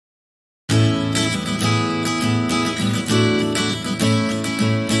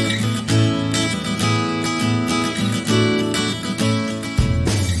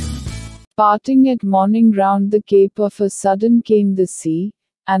parting at morning round the cape of a sudden came the sea,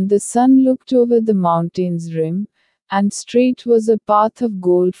 and the sun looked over the mountain's rim, and straight was a path of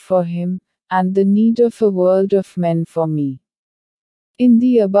gold for him, and the need of a world of men for me. In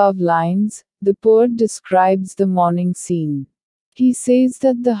the above lines, the poet describes the morning scene. He says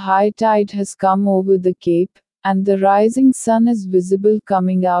that the high tide has come over the cape, and the rising sun is visible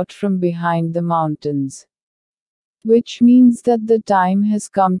coming out from behind the mountains. Which means that the time has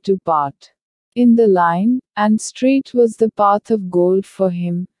come to part. In the line, and straight was the path of gold for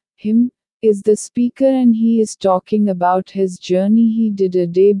him, is the speaker, and he is talking about his journey he did a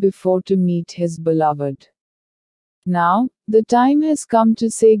day before to meet his beloved. Now, the time has come to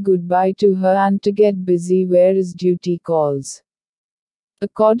say goodbye to her and to get busy where his duty calls.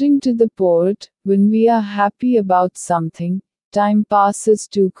 According to the poet, when we are happy about something, time passes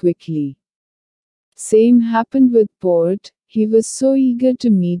too quickly. Same happened with poet, he was so eager to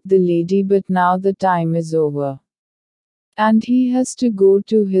meet the lady, but now the time is over. And he has to go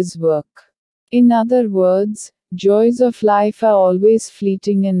to his work. In other words, joys of life are always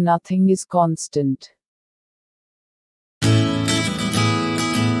fleeting and nothing is constant.